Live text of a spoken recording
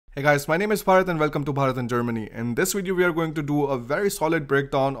Hey guys, my name is Bharat and welcome to Bharat in Germany. In this video, we are going to do a very solid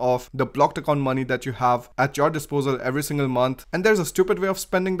breakdown of the blocked account money that you have at your disposal every single month. And there's a stupid way of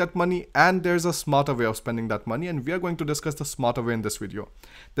spending that money and there's a smarter way of spending that money. And we are going to discuss the smarter way in this video.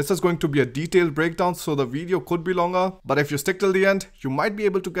 This is going to be a detailed breakdown, so the video could be longer. But if you stick till the end, you might be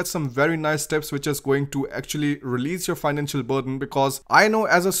able to get some very nice tips, which is going to actually release your financial burden. Because I know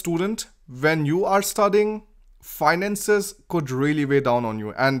as a student, when you are studying, finances could really weigh down on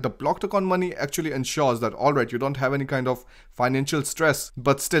you, and the blocked account money actually ensures that alright, you don't have any kind of financial stress.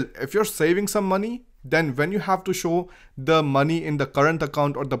 But still, if you're saving some money, then when you have to show the money in the current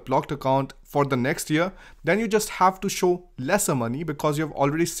account or the blocked account for the next year, then you just have to show lesser money because you have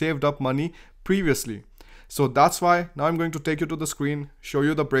already saved up money previously. So that's why now I'm going to take you to the screen, show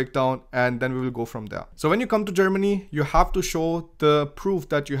you the breakdown, and then we will go from there. So when you come to Germany, you have to show the proof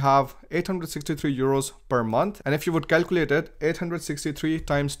that you have 863 euros per month. And if you would calculate it, 863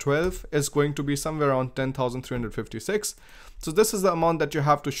 times 12 is going to be somewhere around 10,356. So this is the amount that you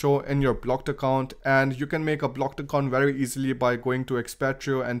have to show in your blocked account, and you can make a blocked account very easily by going to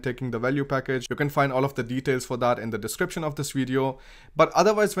Expatrio and taking the value package. You can find all of the details for that in the description of this video. But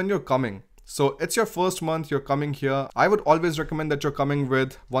otherwise, when you're coming, so it's your first month, you're coming here, I would always recommend that you're coming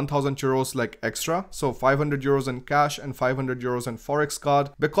with 1000 euros like extra. So 500 euros in cash and 500 euros in Forex card,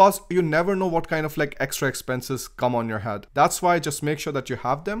 because you never know what kind of like extra expenses come on your head. That's why just make sure that you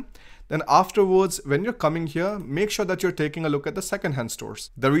have them. Then afterwards, when you're coming here, make sure that you're taking a look at the secondhand stores.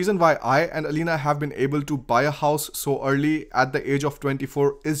 The reason why I and Alina have been able to buy a house so early at the age of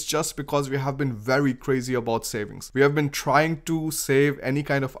 24 is just because we have been very crazy about savings. We have been trying to save any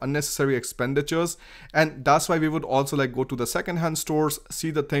kind of unnecessary expenditures, and that's why we would also like go to the secondhand stores,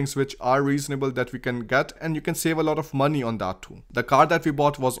 see the things which are reasonable that we can get, and you can save a lot of money on that too. The car that we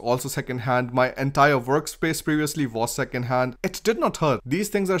bought was also secondhand. My entire workspace previously was secondhand. It did not hurt. These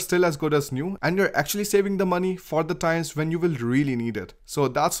things are still as good as new, and you're actually saving the money for the times when you will really need it. So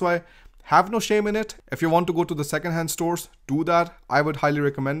that's why have no shame in it. If you want to go to the secondhand stores, do that. I would highly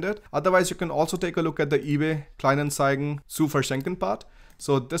recommend it. Otherwise, you can also take a look at the eBay Kleinanzeigen zu verschenken part.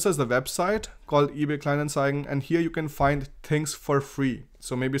 So this is the website called eBay Kleinanzeigen, and here you can find things for free.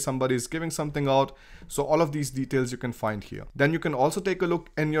 So maybe somebody is giving something out. So all of these details you can find here. Then you can also take a look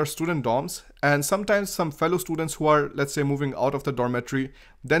in your student dorms, and sometimes some fellow students who are, let's say, moving out of the dormitory,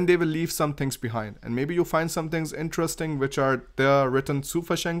 then they will leave some things behind. And maybe you find some things interesting which are there written zu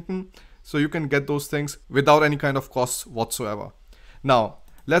verschenken. So you can get those things without any kind of costs whatsoever. Now,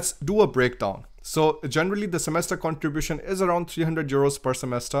 let's do a breakdown. So generally the semester contribution is around 300 euros per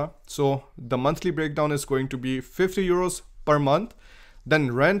semester. So the monthly breakdown is going to be 50 euros per month.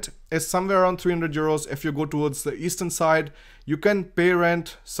 Then rent is somewhere around 300 euros. If you go towards the eastern side, you can pay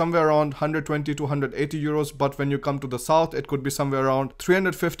rent somewhere around 120 to 180 euros. But when you come to the south, it could be somewhere around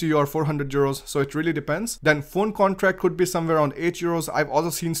 350 or 400 euros. So it really depends. Then phone contract could be somewhere around 8 euros. I've also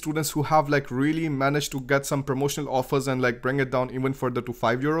seen students who have like really managed to get some promotional offers and like bring it down even further to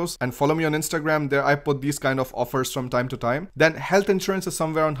 5 euros. And follow me on Instagram. There I put these kind of offers from time to time. Then health insurance is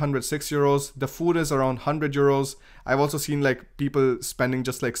somewhere around 106 euros. The food is around 100 euros. I've also seen like people spending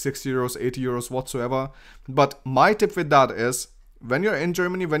just like 60 euros, 80 euros whatsoever. But my tip with that is, when you're in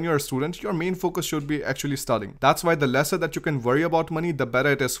Germany, when you're a student, your main focus should be actually studying. That's why the lesser that you can worry about money, the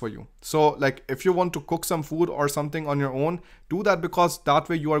better it is for you. So like if you want to cook some food or something on your own, do that, because that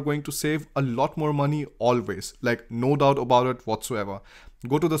way you are going to save a lot more money always. Like no doubt about it whatsoever.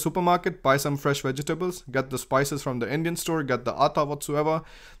 Go to the supermarket, buy some fresh vegetables, get the spices from the Indian store, get the atta whatsoever,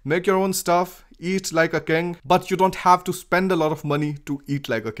 make your own stuff, eat like a king, but you don't have to spend a lot of money to eat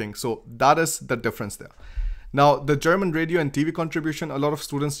like a king. So that is the difference there. Now, the German radio and TV contribution, a lot of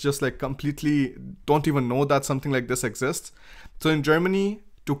students just like completely don't even know that something like this exists. So in Germany,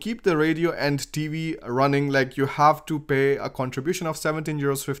 to keep the radio and TV running, like you have to pay a contribution of 17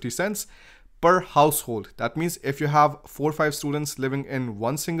 euros 50 cents per household. That means if you have 4 or 5 students living in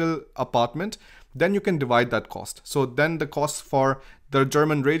one single apartment, then you can divide that cost. So then the cost for the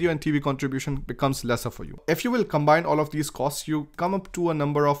German radio and TV contribution becomes lesser for you. If you will combine all of these costs, you come up to a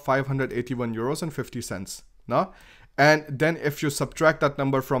number of 581 euros and 50 cents. Now, and then if you subtract that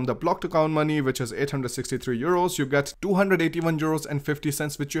number from the blocked account money, which is 863 euros, you get 281 euros and 50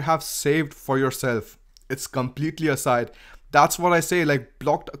 cents, which you have saved for yourself. It's completely aside. That's what I say, like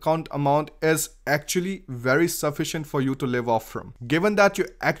blocked account amount is actually very sufficient for you to live off from, given that you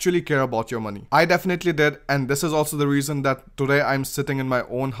actually care about your money. I definitely did, and this is also the reason that today I'm sitting in my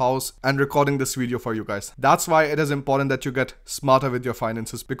own house and recording this video for you guys. That's why it is important that you get smarter with your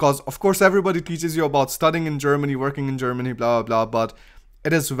finances, because of course everybody teaches you about studying in Germany, working in Germany, blah blah blah, but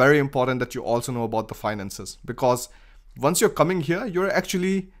it is very important that you also know about the finances, because once you're coming here, you're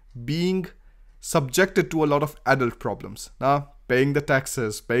actually being subjected to a lot of adult problems. Now, paying the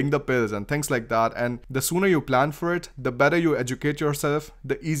taxes, paying the bills and things like that. And the sooner you plan for it, the better you educate yourself,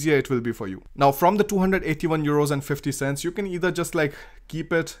 the easier it will be for you. Now, from the 281 euros and 50 cents, you can either just like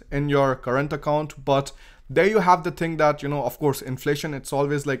keep it in your current account, but there you have the thing that, you know, of course, inflation, it's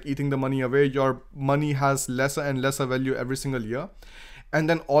always like eating the money away. Your money has lesser and lesser value every single year. And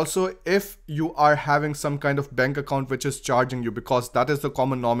then also, if you are having some kind of bank account which is charging you, because that is the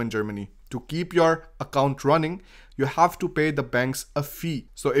common norm in Germany, to keep your account running, you have to pay the banks a fee.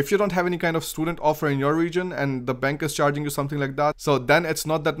 So if you don't have any kind of student offer in your region and the bank is charging you something like that, so then it's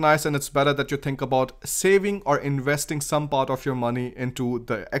not that nice, and it's better that you think about saving or investing some part of your money into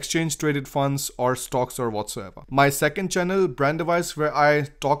the exchange traded funds or stocks or whatsoever. My second channel, Brandevise, where I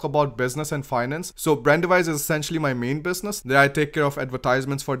talk about business and finance. So Brandevise is essentially my main business. There I take care of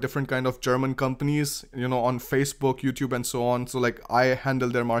advertisements for different kind of German companies, you know, on Facebook, YouTube and so on. So like I handle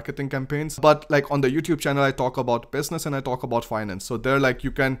their marketing campaigns. But like on the YouTube channel, I talk about business and I talk about finance. So there, like,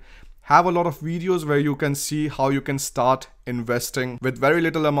 you can have a lot of videos where you can see how you can start investing with very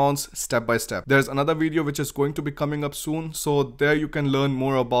little amounts step by step. There's another video which is going to be coming up soon, so there you can learn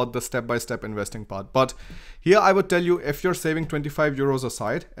more about the step-by-step investing part. But here I would tell you, if you're saving 25 euros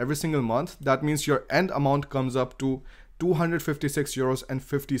aside every single month, that means your end amount comes up to 256 euros and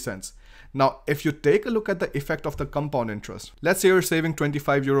 50 cents. Now, if you take a look at the effect of the compound interest, let's say you're saving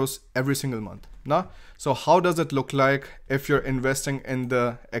 25 euros every single month. Now, so how does it look like if you're investing in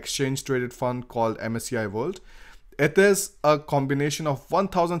the exchange traded fund called MSCI World? It is a combination of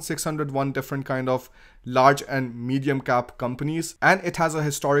 1,601 different kind of large and medium cap companies, and it has a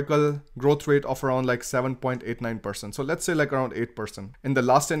historical growth rate of around like 7.89%. So let's say like around 8%. In the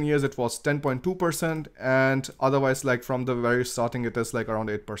last 10 years, it was 10.2%, and otherwise, like from the very starting, it is like around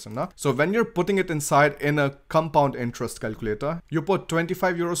 8% now. So when you're putting it inside in a compound interest calculator, you put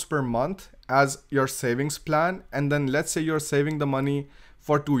 25 euros per month as your savings plan, and then let's say you're saving the money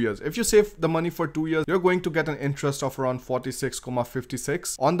for 2 years. If you save the money for 2 years, you're going to get an interest of around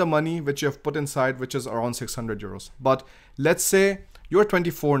 46.56 on the money which you have put inside, which is around 600 euros. But let's say you're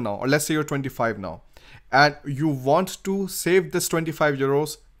 24 now, or let's say you're 25 now, and you want to save this 25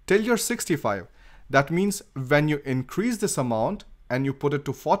 euros till you're 65. That means when you increase this amount and you put it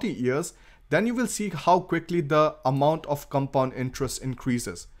to 40 years, then you will see how quickly the amount of compound interest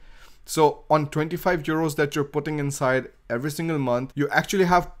increases. So on 25 euros that you're putting inside every single month, you actually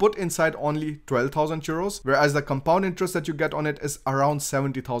have put inside only 12,000 euros, whereas the compound interest that you get on it is around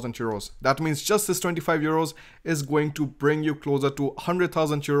 70,000 euros. That means just this 25 euros is going to bring you closer to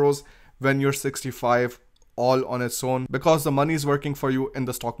 100,000 euros when you're 65, all on its own, because the money is working for you in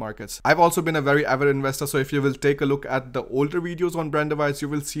the stock markets. I've also been a very avid investor, so if you will take a look at the older videos on Brandevise, you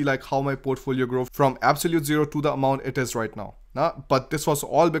will see like how my portfolio grew from absolute zero to the amount it is right now. But this was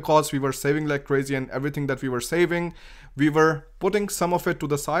all because we were saving like crazy, and everything that we were saving, we were putting some of it to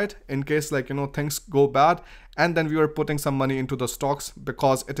the side in case, like, you know, things go bad, and then we were putting some money into the stocks,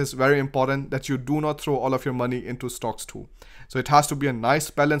 because it is very important that you do not throw all of your money into stocks too. So it has to be a nice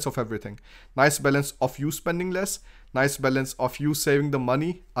balance of everything. Nice balance of you spending less, nice balance of you saving the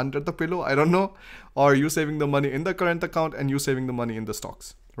money under the pillow, I don't know, or you saving the money in the current account and you saving the money in the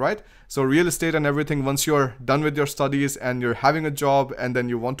stocks, right? So real estate and everything, once you're done with your studies and you're having a job and then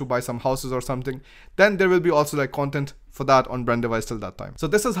you want to buy some houses or something, then there will be also like content for that on Brandevise till that time. So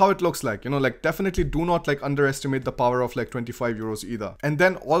this is how it looks like, you know, like definitely do not like underestimate the power of like 25 euros either. And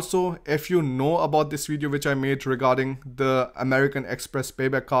then also, if you know about this video which I made regarding the American Express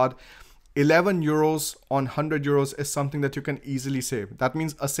payback card, 11 euros on 100 euros is something that you can easily save. That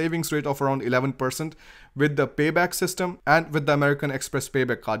means a savings rate of around 11% with the payback system and with the American Express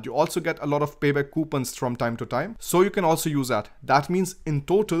payback card. You also get a lot of payback coupons from time to time, so you can also use that. That means in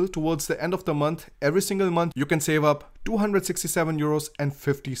total, towards the end of the month, every single month, you can save up 267 euros and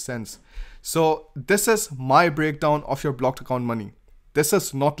 50 cents. So this is my breakdown of your blocked account money. This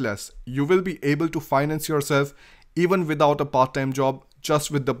is not less. You will be able to finance yourself even without a part-time job,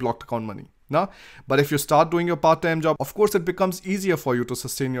 just with the blocked account money. Now, but if you start doing your part-time job, of course it becomes easier for you to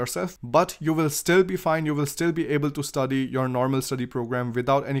sustain yourself, but you will still be fine. You will still be able to study your normal study program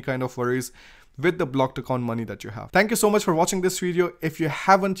without any kind of worries with the blocked account money that you have. Thank you so much for watching this video. If you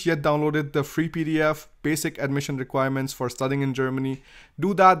haven't yet downloaded the free PDF, Basic Admission Requirements for Studying in Germany,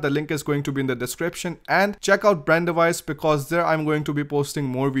 do that. The link is going to be in the description, and check out Brandevise, because there I'm going to be posting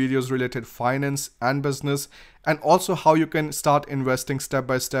more videos related finance and business, and also how you can start investing step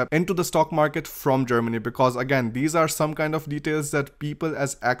by step into the stock market from Germany, because again, these are some kind of details that people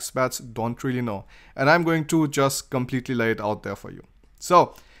as expats don't really know, and I'm going to just completely lay it out there for you.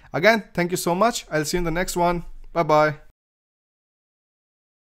 So again, thank you so much. I'll see you in the next one. Bye bye.